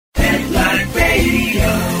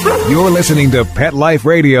You're listening to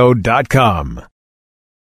PetLifeRadio.com.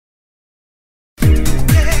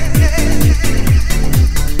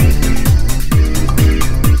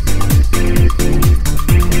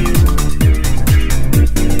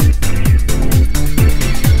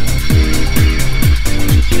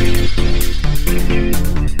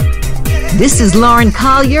 This is Lauren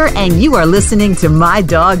Collier, and you are listening to My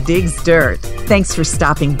Dog Digs Dirt. Thanks for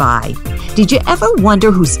stopping by. Did you ever wonder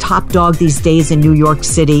who's top dog these days in New York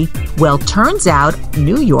City? Well, turns out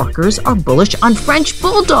New Yorkers are bullish on French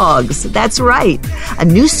Bulldogs. That's right. A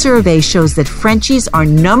new survey shows that Frenchies are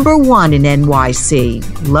number one in NYC.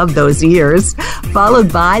 Love those ears.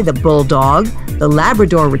 Followed by the Bulldog, the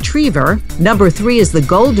Labrador Retriever. Number 3 is the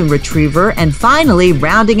Golden Retriever. And finally,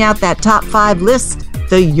 rounding out that top 5 list,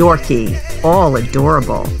 the Yorkie. All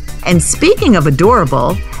adorable. And speaking of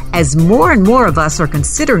adorable, as more and more of us are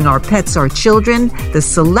considering our pets our children, the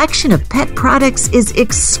selection of pet products is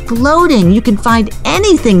exploding. You can find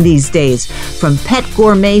anything these days, from pet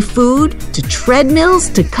gourmet food to treadmills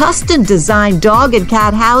to custom designed dog and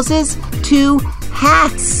cat houses to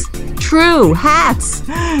hats. True, hats.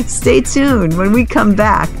 Stay tuned. When we come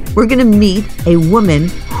back, we're going to meet a woman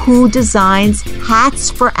who designs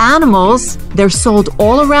hats for animals. They're sold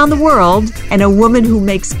all around the world. And a woman who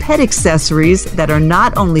makes pet accessories that are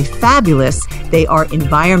not only fabulous, they are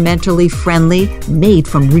environmentally friendly, made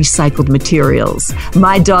from recycled materials.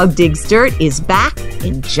 My Dog Digs Dirt is back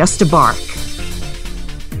in just a bark.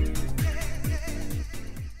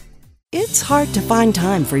 It's hard to find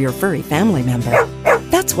time for your furry family member.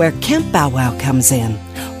 That's where Camp Bow Wow comes in.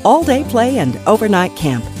 All-day play and overnight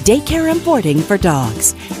camp, daycare and boarding for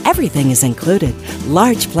dogs. Everything is included.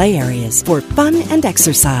 Large play areas for fun and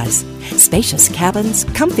exercise. Spacious cabins,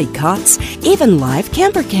 comfy cots, even live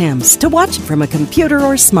camper cams to watch from a computer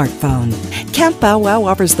or smartphone. Camp Bow Wow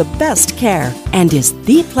offers the best care and is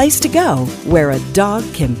the place to go where a dog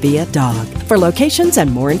can be a dog. For locations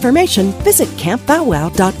and more information, visit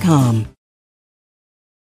campbowwow.com.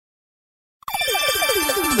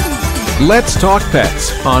 Let's Talk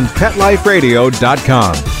Pets on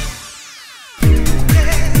PetLifeRadio.com.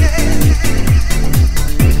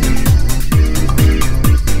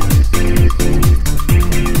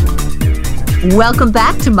 Welcome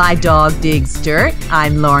back to My Dog Digs Dirt.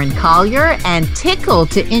 I'm Lauren Collier, and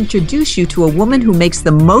tickled to introduce you to a woman who makes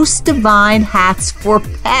the most divine hats for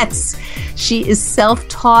pets. She is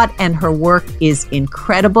self-taught, and her work is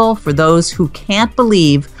incredible. For those who can't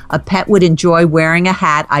believe a pet would enjoy wearing a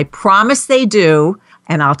hat, I promise they do.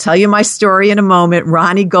 And I'll tell you my story in a moment.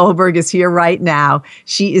 Ronnie Goldberg is here right now.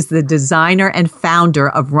 She is the designer and founder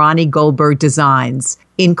of Ronnie Goldberg Designs.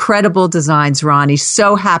 Incredible designs, Ronnie.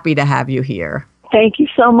 So happy to have you here. Thank you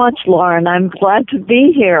so much, Lauren. I'm glad to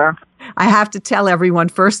be here. I have to tell everyone,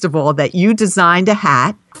 first of all, that you designed a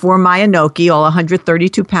hat for my Inoki, all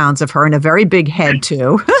 132 pounds of her, and a very big head,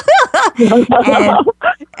 too. And,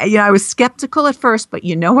 I was skeptical at first, but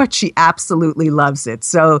you know what? She absolutely loves it.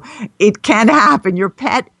 So it can happen. Your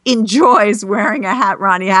pet enjoys wearing a hat,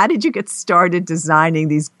 Ronnie. How did you get started designing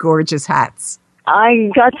these gorgeous hats? I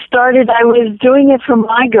got started, I was doing it for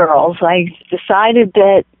my girls. I decided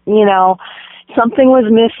that, something was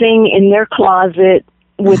missing in their closet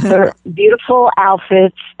with their beautiful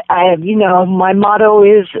outfits. My motto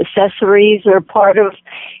is accessories are part of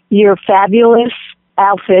your fabulous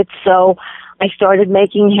outfits. So I started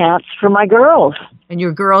making hats for my girls. And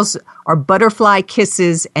your girls are Butterfly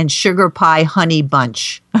Kisses and Sugar Pie Honey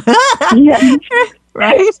Bunch. Yes.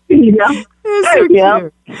 Right? Yeah. So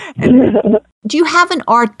cute. And do you have an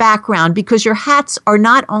art background? Because your hats are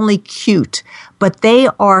not only cute, but they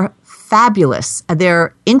are fabulous.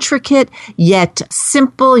 They're intricate, yet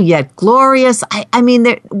simple, yet glorious. I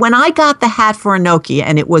mean, when I got the hat for Inoki,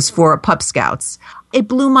 and it was for Pup Scouts, it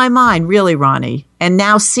blew my mind, really, Ronnie. And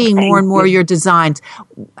now seeing more and more of your designs,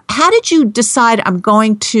 how did you decide I'm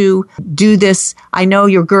going to do this? I know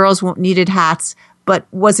your girls needed hats, but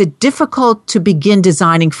was it difficult to begin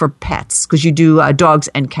designing for pets? Because you do dogs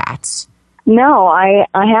and cats. No, I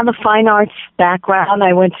have a fine arts background.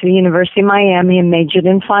 I went to the University of Miami and majored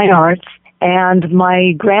in fine arts. And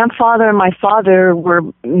my grandfather and my father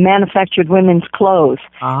manufactured women's clothes.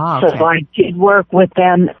 Oh, okay. So I did work with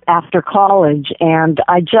them after college. And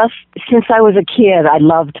since I was a kid, I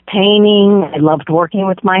loved painting. I loved working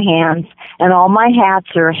with my hands. And all my hats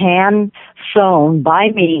are hand sewn by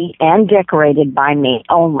me and decorated by me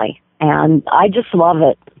only. And I just love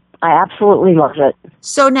it. I absolutely love it.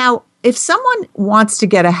 So now, if someone wants to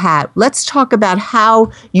get a hat, let's talk about how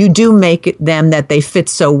you do make them that they fit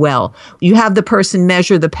so well. You have the person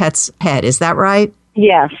measure the pet's head. Is that right?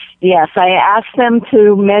 Yes, yes. I asked them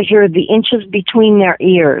to measure the inches between their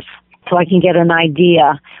ears so I can get an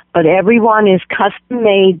idea. But everyone is custom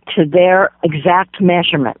made to their exact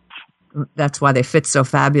measurements. That's why they fit so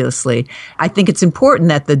fabulously. I think it's important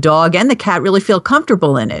that the dog and the cat really feel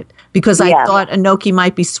comfortable in it, because I thought Anoki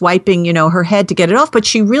might be swiping, her head to get it off, but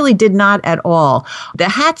she really did not at all. The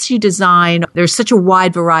hats you design, there's such a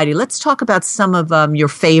wide variety. Let's talk about some of your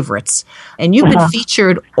favorites. And you've been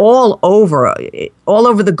featured all over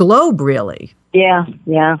the globe, really. Yeah.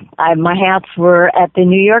 My hats were at the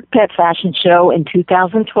New York Pet Fashion Show in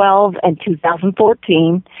 2012 and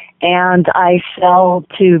 2014. And I sell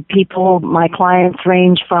to people, my clients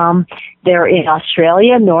range from, they're in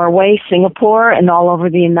Australia, Norway, Singapore, and all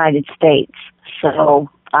over the United States. So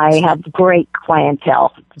I have great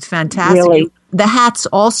clientele. It's fantastic. Really. The hats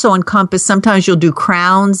also encompass, sometimes you'll do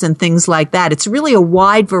crowns and things like that. It's really a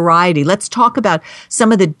wide variety. Let's talk about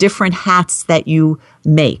some of the different hats that you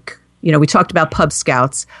make. We talked about Pub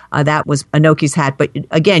Scouts. That was Anoki's hat. But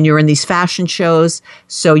again, you're in these fashion shows,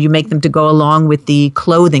 so you make them to go along with the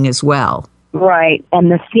clothing as well. Right. And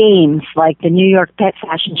the themes, like the New York Pet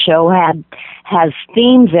Fashion Show has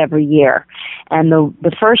themes every year. And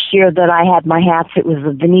the first year that I had my hats, it was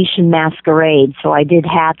a Venetian masquerade. So I did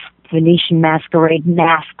Venetian masquerade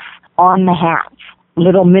masks on the hats,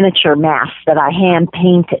 little miniature masks that I hand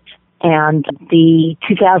painted. And the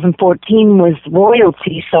 2014 was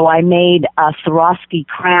royalty, so I made a Swarovski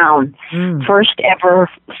crown, first ever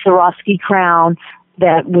Swarovski crown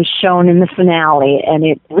that was shown in the finale, and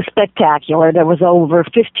it was spectacular. There was over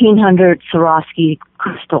 1,500 Swarovski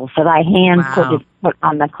crystals that I put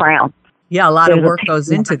on the crown. Yeah, a lot of work goes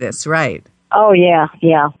into this, right? Oh, yeah.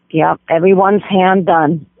 Everyone's hand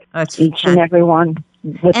done. That's each and every one.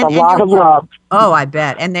 With a lot of love. Oh, I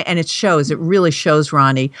bet. And it shows. It really shows,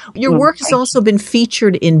 Ronnie. Your work has also been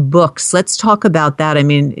featured in books. Let's talk about that. I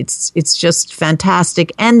mean, it's just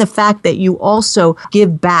fantastic. And the fact that you also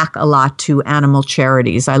give back a lot to animal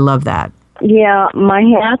charities. I love that. Yeah, my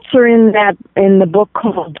hats are in the book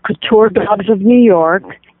called Couture Dogs of New York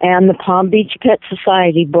and the Palm Beach Pet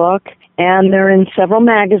Society book. And they're in several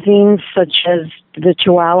magazines, such as the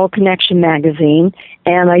Chihuahua Connection magazine.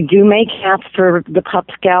 And I do make hats for the Pup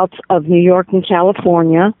Scouts of New York and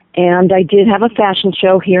California. And I did have a fashion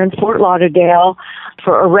show here in Fort Lauderdale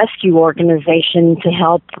for a rescue organization to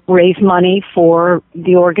help raise money for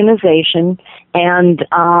the organization. And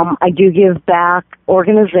I do give back.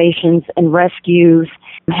 Organizations and rescues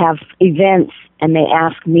have events, and they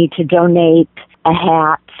ask me to donate a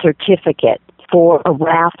hat certificate for a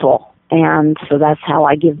raffle. And so that's how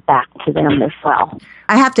I give back to them as well.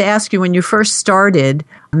 I have to ask you, when you first started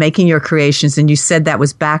making your creations, and you said that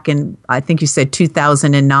was back in, I think you said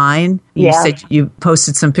 2009. You said you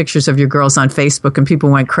posted some pictures of your girls on Facebook and people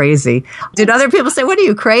went crazy. Did other people say, "What are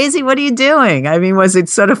you, crazy? What are you doing?" I mean, was it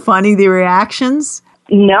sort of funny, the reactions?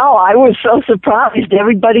 No, I was so surprised.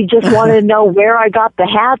 Everybody just wanted to know where I got the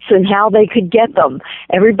hats and how they could get them.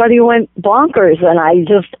 Everybody went bonkers, and I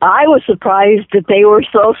was surprised that they were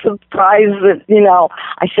so surprised that,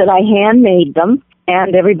 I said I handmade them,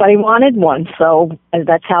 and everybody wanted one, so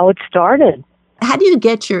that's how it started. How do you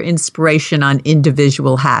get your inspiration on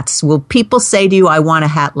individual hats? Will people say to you, "I want a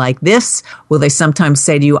hat like this"? Will they sometimes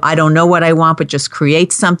say to you, "I don't know what I want, but just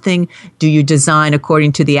create something"? Do you design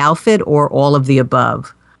according to the outfit, or all of the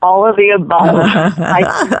above? All of the above.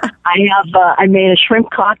 I made a shrimp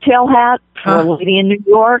cocktail hat for a lady in New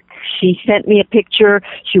York. She sent me a picture.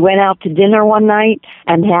 She went out to dinner one night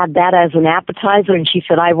and had that as an appetizer, and she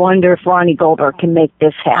said, "I wonder if Ronnie Goldberg can make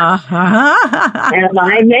this hat." And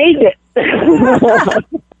I made it.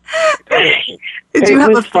 Do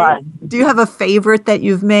you have a favorite that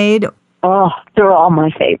you've made? Oh, they're all my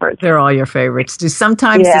favorites. They're all your favorites. Do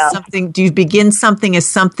you begin something as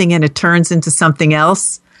something and it turns into something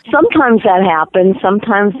else? Sometimes that happens.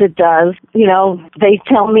 Sometimes it does. They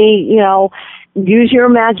tell me, use your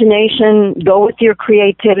imagination, go with your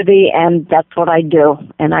creativity, and that's what I do.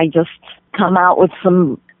 And I just come out with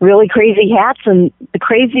some really crazy hats, and the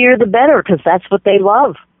crazier the better, because that's what they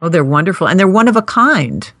love. Oh, they're wonderful. And they're one of a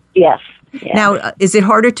kind. Yes. Now, is it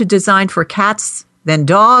harder to design for cats than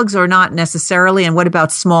dogs, or not necessarily? And what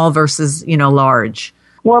about small versus, large?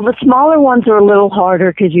 Well, the smaller ones are a little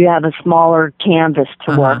harder because you have a smaller canvas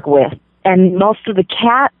to work with. And most of the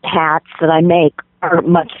cat hats that I make are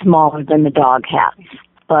much smaller than the dog hats.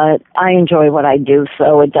 But I enjoy what I do,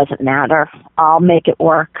 so it doesn't matter. I'll make it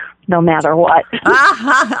work. no matter what.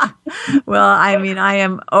 Well, I mean, I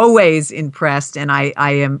am always impressed, and I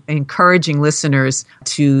am encouraging listeners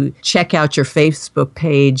to check out your Facebook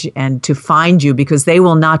page and to find you, because they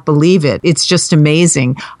will not believe it. It's just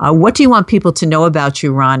amazing. What do you want people to know about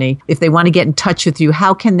you, Ronnie? If they want to get in touch with you,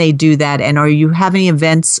 how can they do that? And are you having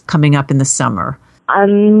events coming up in the summer?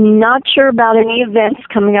 I'm not sure about any events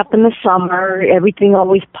coming up in the summer. Everything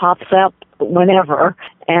always pops up whenever.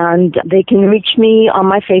 And they can reach me on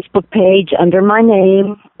my Facebook page under my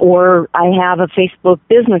name, or I have a Facebook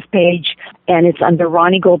business page, and it's under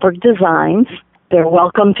Ronnie Goldberg Designs. They're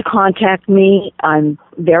welcome to contact me. I'm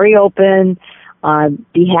very open.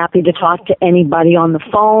 I'd be happy to talk to anybody on the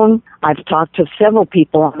phone. I've talked to several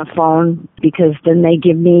people on the phone, because then they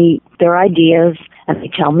give me their ideas and they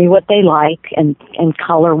tell me what they like and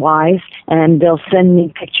color-wise, and they'll send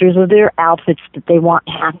me pictures of their outfits that they want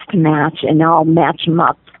hats to match, and I'll match them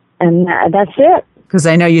up. And that's it. Because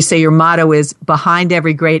I know you say your motto is, behind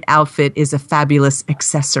every great outfit is a fabulous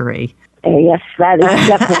accessory. Yes, that is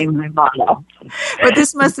definitely my motto. But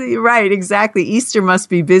this must be right, exactly. Easter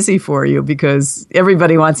must be busy for you, because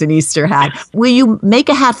everybody wants an Easter hat. Will you make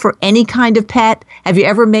a hat for any kind of pet? Have you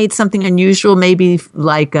ever made something unusual, maybe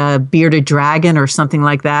like a bearded dragon or something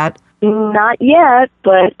like that? Not yet,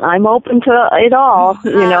 but I'm open to it all.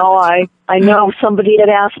 I know somebody had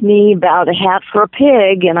asked me about a hat for a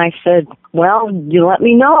pig, and I said, well, you let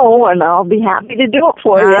me know, and I'll be happy to do it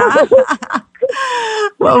for you.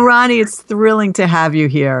 Well, Ronnie, it's thrilling to have you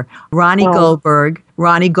here. Ronnie Goldberg,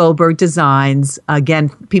 Ronnie Goldberg Designs. Again,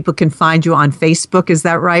 people can find you on Facebook. Is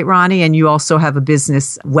that right, Ronnie? And you also have a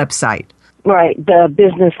business website. Right, the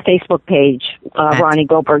business Facebook page, Ronnie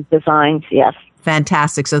Goldberg Designs, yes.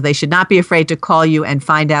 Fantastic. So they should not be afraid to call you and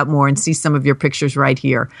find out more and see some of your pictures right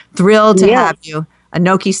here. Thrilled to have you.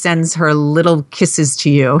 Anoki sends her little kisses to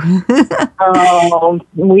you.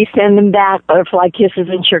 We send them back, butterfly kisses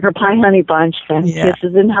and sugar pie honey bunch, and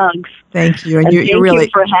kisses and hugs. Thank you. And thank really,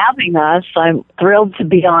 you for having us. I'm thrilled to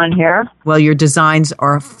be on here. Well, your designs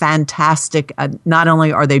are fantastic. Not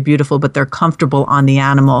only are they beautiful, but they're comfortable on the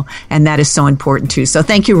animal, and that is so important too. So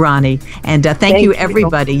thank you, Ronnie. And thank you,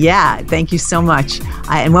 everybody. Yeah, thank you so much.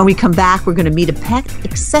 And when we come back, we're going to meet a pet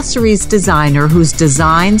accessories designer whose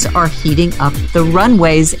designs are heating up the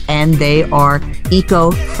runways, and they are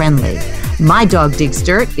eco-friendly. My Dog Digs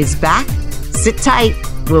Dirt is back. Sit tight.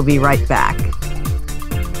 We'll be right back.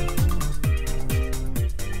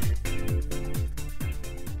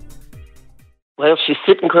 Well, she's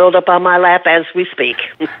sitting curled up on my lap as we speak.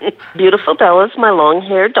 Beautiful Bella's my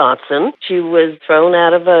long-haired Dachshund. She was thrown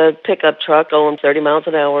out of a pickup truck going 30 miles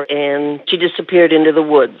an hour, and she disappeared into the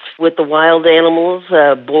woods with the wild animals,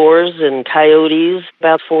 boars and coyotes.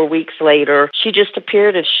 About 4 weeks later, she just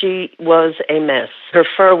appeared, and she was a mess. Her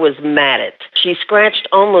fur was matted. She scratched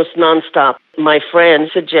almost nonstop. My friend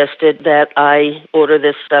suggested that I order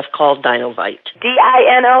this stuff called Dinovite.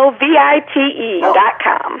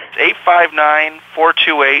 DINOVITE.com.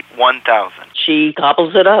 859-428-1000. She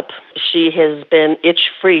gobbles it up. She has been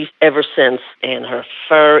itch-free ever since, and her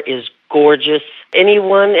fur is gorgeous.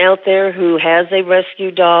 Anyone out there who has a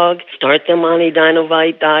rescue dog, start them on a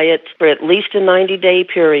Dinovite diet for at least a 90-day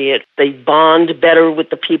period. They bond better with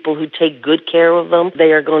the people who take good care of them.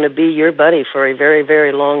 They are going to be your buddy for a very,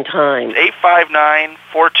 very long time.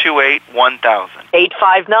 859-428-1000.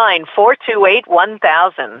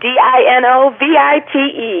 859-428-1000.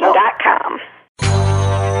 DINOVITE.com.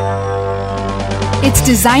 It's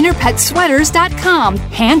DesignerPetSweaters.com.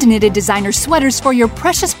 Hand-knitted designer sweaters for your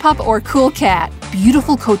precious pup or cool cat.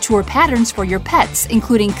 Beautiful couture patterns for your pets,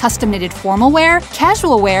 including custom-knitted formal wear,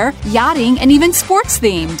 casual wear, yachting, and even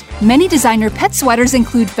sports-themed. Many designer pet sweaters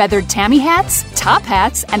include feathered tammy hats, top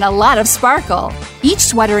hats, and a lot of sparkle. Each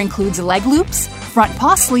sweater includes leg loops, front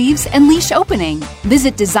paw sleeves, and leash opening.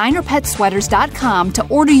 Visit DesignerPetSweaters.com to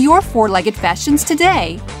order your four-legged fashions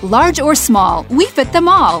today. Large or small, we fit them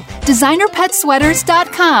all.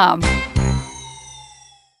 DesignerPetSweaters.com.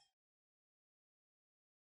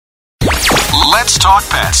 Let's talk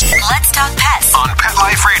pets. Let's talk pets On Pet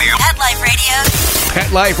Life Radio. Pet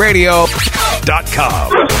Life Radio.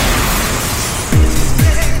 PetLifeRadio.com.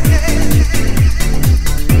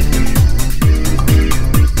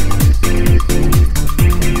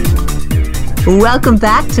 Welcome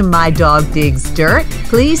back to My Dog Digs Dirt.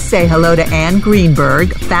 Please say hello to Anne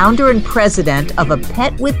Greenberg, founder and president of A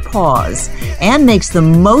Pet with Paws. Anne makes the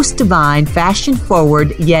most divine,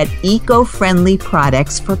 fashion-forward, yet eco-friendly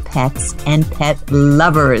products for pets and pet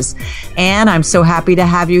lovers. Anne, I'm so happy to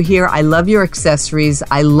have you here. I love your accessories.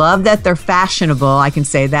 I love that they're fashionable. I can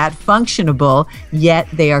say that. Functionable, yet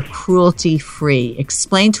they are cruelty-free.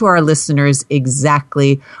 Explain to our listeners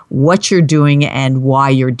exactly what you're doing and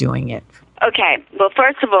why you're doing it. Okay. Well,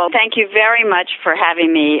 first of all, thank you very much for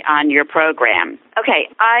having me on your program. Okay.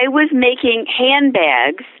 I was making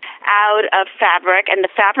handbags out of fabric, and the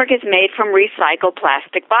fabric is made from recycled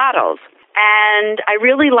plastic bottles. And I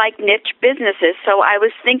really like niche businesses, so I was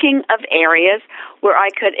thinking of areas where I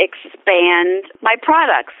could expand my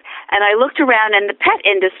products. And I looked around in the pet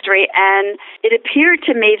industry, and it appeared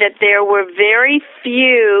to me that there were very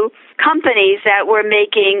few companies that were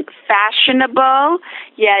making fashionable,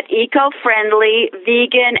 yet eco-friendly,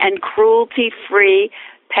 vegan, and cruelty-free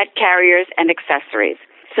pet carriers and accessories.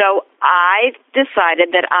 So I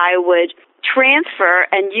decided that I would transfer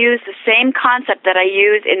and use the same concept that I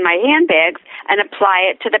use in my handbags and apply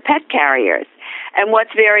it to the pet carriers. And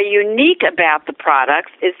what's very unique about the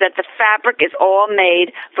products is that the fabric is all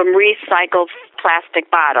made from recycled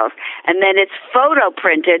plastic bottles. And then it's photo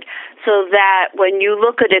printed so that when you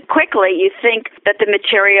look at it quickly, you think that the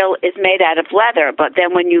material is made out of leather. But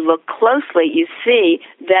then when you look closely, you see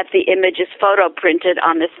that the image is photo printed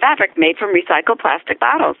on this fabric made from recycled plastic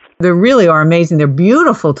bottles. They really are amazing. They're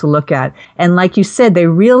beautiful to look at. And like you said, they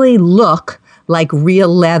really look like real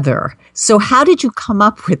leather. So how did you come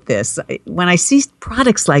up with this? When I see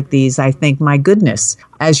products like these, I think, my goodness.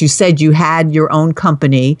 As you said, you had your own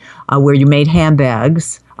company where you made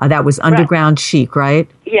handbags. That was Underground Chic, right?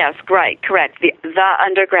 Yes, right, correct. The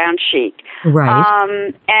Underground Chic. Right.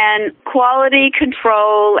 And quality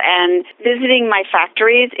control and visiting my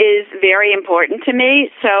factories is very important to me.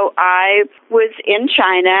 So I was in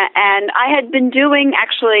China, and I had been doing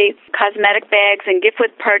actually cosmetic bags and gift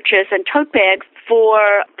with purchase and tote bags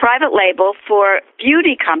for private label for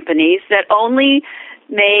beauty companies that only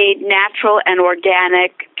made natural and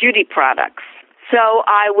organic beauty products. So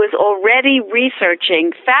I was already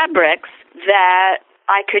researching fabrics that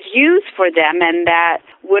I could use for them and that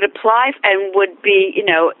would apply and would be,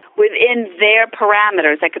 within their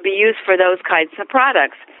parameters that could be used for those kinds of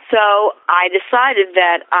products. So I decided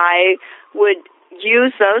that I would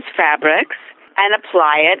use those fabrics and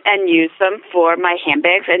apply it and use them for my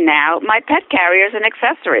handbags and now my pet carriers and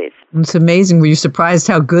accessories. It's amazing. Were you surprised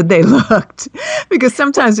how good they looked? Because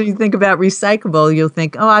sometimes when you think about recyclable, you'll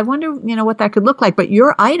think, oh, I wonder, what that could look like. But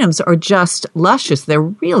your items are just luscious. They're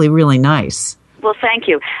really, really nice. Well, thank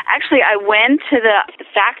you. Actually, I went to the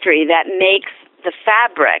factory that makes the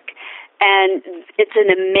fabric, and it's an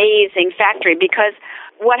amazing factory because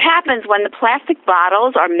what happens when the plastic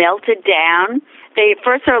bottles are melted down,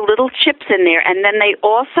 first there are little chips in there, and then they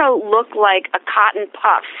also look like a cotton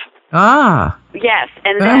puff. Ah. Yes,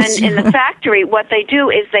 and then in the factory, what they do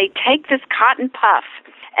is they take this cotton puff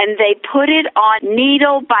and they put it on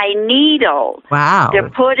needle by needle. Wow. They're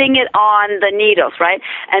putting it on the needles, right?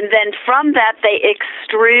 And then from that, they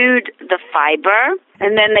extrude the fiber,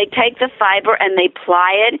 and then they take the fiber and they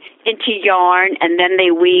ply it into yarn, and then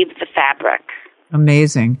they weave the fabric.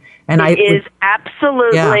 Amazing. And it is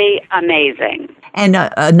absolutely amazing. And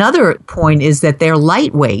another point is that they're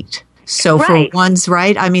lightweight. So for ones,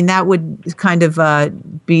 right? I mean, that would kind of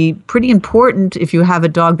be pretty important if you have a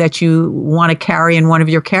dog that you want to carry in one of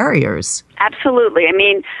your carriers. Absolutely. I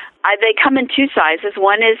mean, they come in two sizes.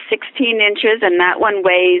 One is 16 inches, and that one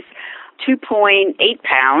weighs 2.8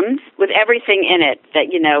 pounds with everything in it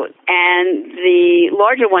and the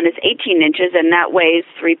larger one is 18 inches, and that weighs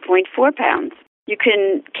 3.4 pounds. You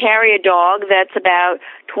can carry a dog that's about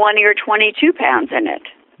 20 or 22 pounds in it.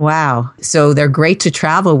 Wow. So they're great to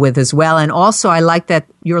travel with as well. And also, I like that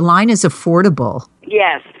your line is affordable.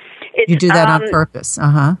 Yes. You do that on purpose.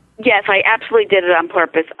 Uh-huh. Yes, I absolutely did it on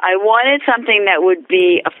purpose. I wanted something that would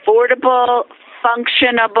be affordable,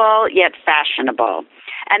 functionable, yet fashionable.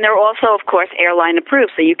 And they're also, of course, airline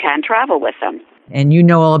approved, so you can travel with them. And you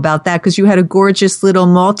know all about that because you had a gorgeous little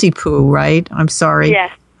Maltipoo, right? I'm sorry. Yes.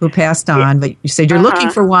 Who passed on, but you said you're looking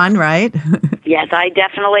for one, right? Yes, I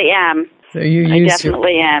definitely am. So I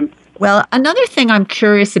definitely am. Well, another thing I'm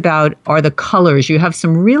curious about are the colors. You have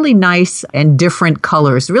some really nice and different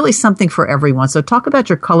colors, really something for everyone. So talk about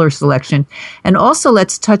your color selection. And also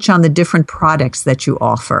let's touch on the different products that you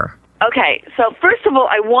offer. Okay, so first of all,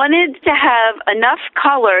 I wanted to have enough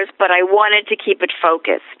colors, but I wanted to keep it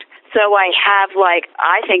focused. So I have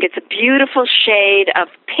I think it's a beautiful shade of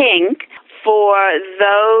pink for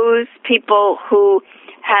those people who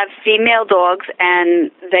have female dogs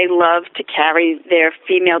and they love to carry their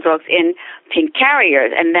female dogs in pink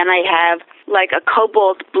carriers. And then I have like a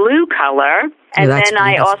cobalt blue color. And then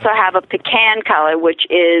I also have a pecan color, which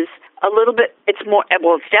is a little bit, it's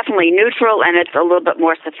definitely neutral and it's a little bit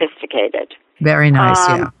more sophisticated. Very nice,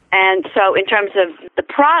 yeah. And so in terms of the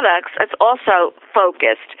products, it's also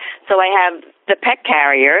focused. So I have the pet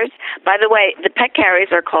carriers. By the way, the pet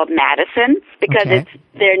carriers are called Madison because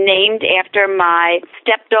they're named after my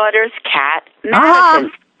stepdaughter's cat,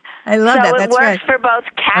 Madison. I love that. That's right. So it works for both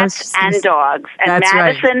cats and dogs. And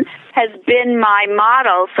Madison has been my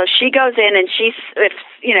model. So she goes in and she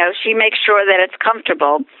makes sure that it's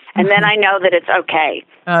comfortable. And then I know that it's okay.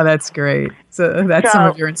 Oh, that's great. So that's some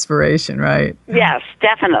of your inspiration, right? Yes,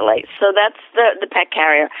 definitely. So that's the pet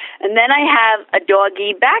carrier. And then I have a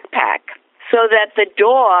doggy backpack. So that the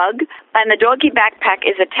doggy backpack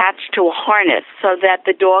is attached to a harness so that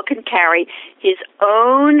the dog can carry his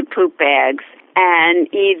own poop bags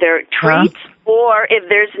and either treats or if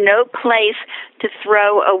there's no place to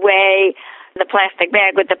throw away the plastic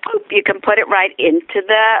bag with the poop, you can put it right into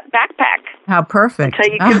the backpack. How perfect. So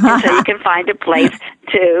you can find a place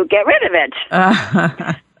to get rid of it.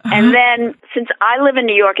 And then, since I live in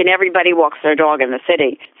New York and everybody walks their dog in the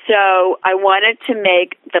city, so I wanted to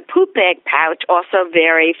make the poop bag pouch also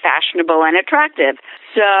very fashionable and attractive.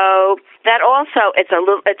 So that also,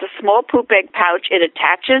 it's a small poop bag pouch. It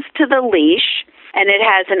attaches to the leash, and it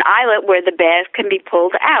has an eyelet where the bag can be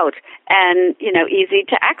pulled out and, easy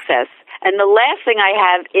to access. And the last thing I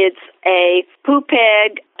have is a poop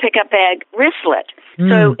bag, pickup bag wristlet.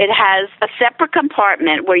 So it has a separate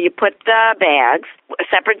compartment where you put the bags, a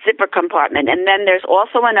separate zipper compartment, and then there's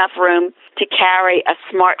also enough room to carry a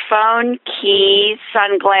smartphone, keys,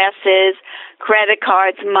 sunglasses, credit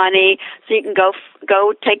cards, money, so you can go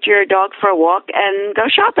take your dog for a walk and go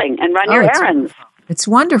shopping and run your errands. It's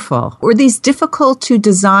wonderful. Were these difficult to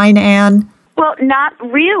design, Anne? Well, not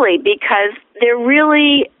really, because they're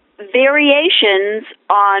really variations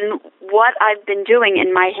on what I've been doing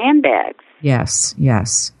in my handbags. Yes.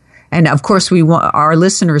 And of course, our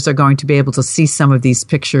listeners are going to be able to see some of these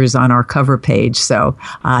pictures on our cover page. So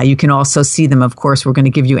you can also see them. Of course, we're going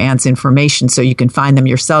to give you Anne's information so you can find them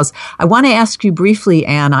yourselves. I want to ask you briefly,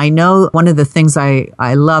 Anne, I know one of the things I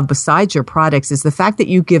love besides your products is the fact that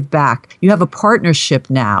you give back. You have a partnership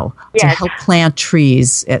now to help plant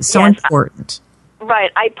trees. It's so important.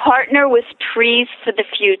 Right. I partner with Trees for the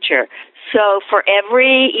Future. So for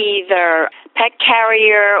every either pet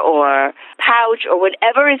carrier or pouch or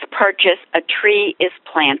whatever is purchased, a tree is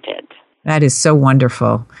planted. That is so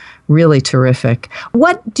wonderful. Really terrific.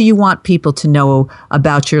 What do you want people to know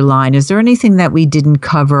about your line? Is there anything that we didn't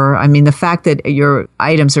cover? I mean, the fact that your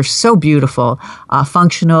items are so beautiful,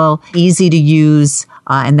 functional, easy to use,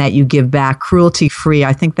 and that you give back cruelty-free,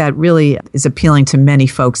 I think that really is appealing to many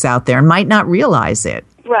folks out there and might not realize it.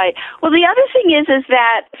 Right. Well, the other thing is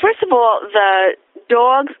that, first of all, the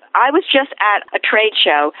dogs, I was just at a trade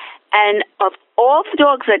show, and of all the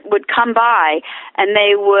dogs that would come by, and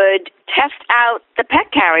they would test out the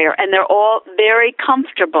pet carrier, and they're all very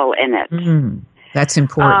comfortable in it. That's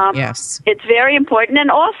important, yes. It's very important. And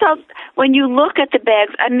also, when you look at the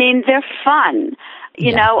bags, I mean, they're fun.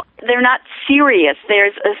 You know, they're not serious.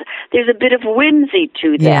 There's a bit of whimsy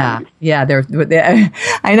to them. Yeah. They're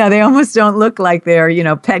I know they almost don't look like they're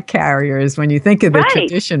pet carriers when you think of the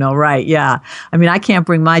traditional, right? Yeah. I mean, I can't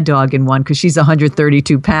bring my dog in one because she's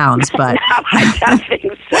 132 pounds, but no, I don't think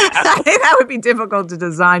so. I think that would be difficult to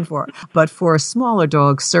design for. But for a smaller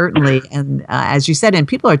dog, certainly, and as you said, and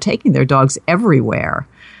people are taking their dogs everywhere.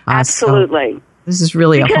 Absolutely. So this is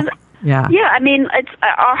really Yeah, I mean, it's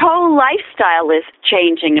our whole lifestyle is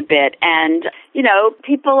changing a bit, and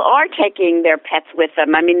people are taking their pets with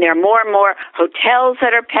them. I mean, there are more and more hotels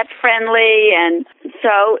that are pet friendly, and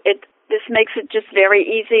so this makes it just very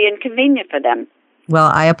easy and convenient for them.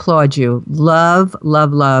 Well, I applaud you. Love,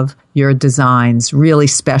 love, love your designs. Really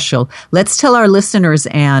special. Let's tell our listeners,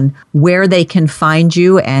 Anne, where they can find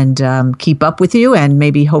you and keep up with you and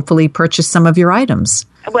maybe hopefully purchase some of your items.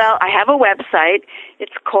 Well, I have a website.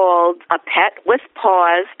 It's called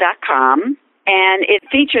apetwithpaws.com, and it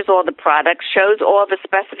features all the products, shows all the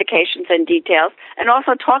specifications and details, and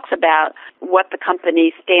also talks about what the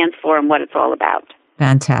company stands for and what it's all about.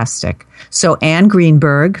 Fantastic. So Anne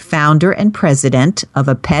Greenberg, founder and president of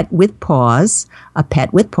A Pet With Paws,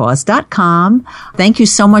 apetwithpaws.com. Thank you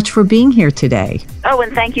so much for being here today. Oh,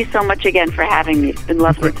 and thank you so much again for having me. It's been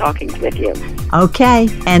lovely talking with you. Okay.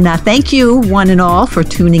 And thank you, one and all, for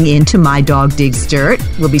tuning in to My Dog Digs Dirt.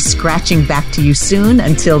 We'll be scratching back to you soon.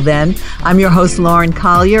 Until then, I'm your host, Lauren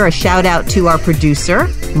Collier. A shout out to our producer,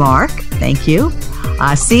 Mark. Thank you.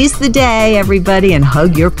 Seize the day, everybody, and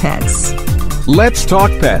hug your pets. Let's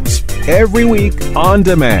Talk Pets, every week on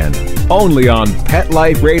demand, only on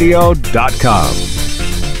PetLifeRadio.com.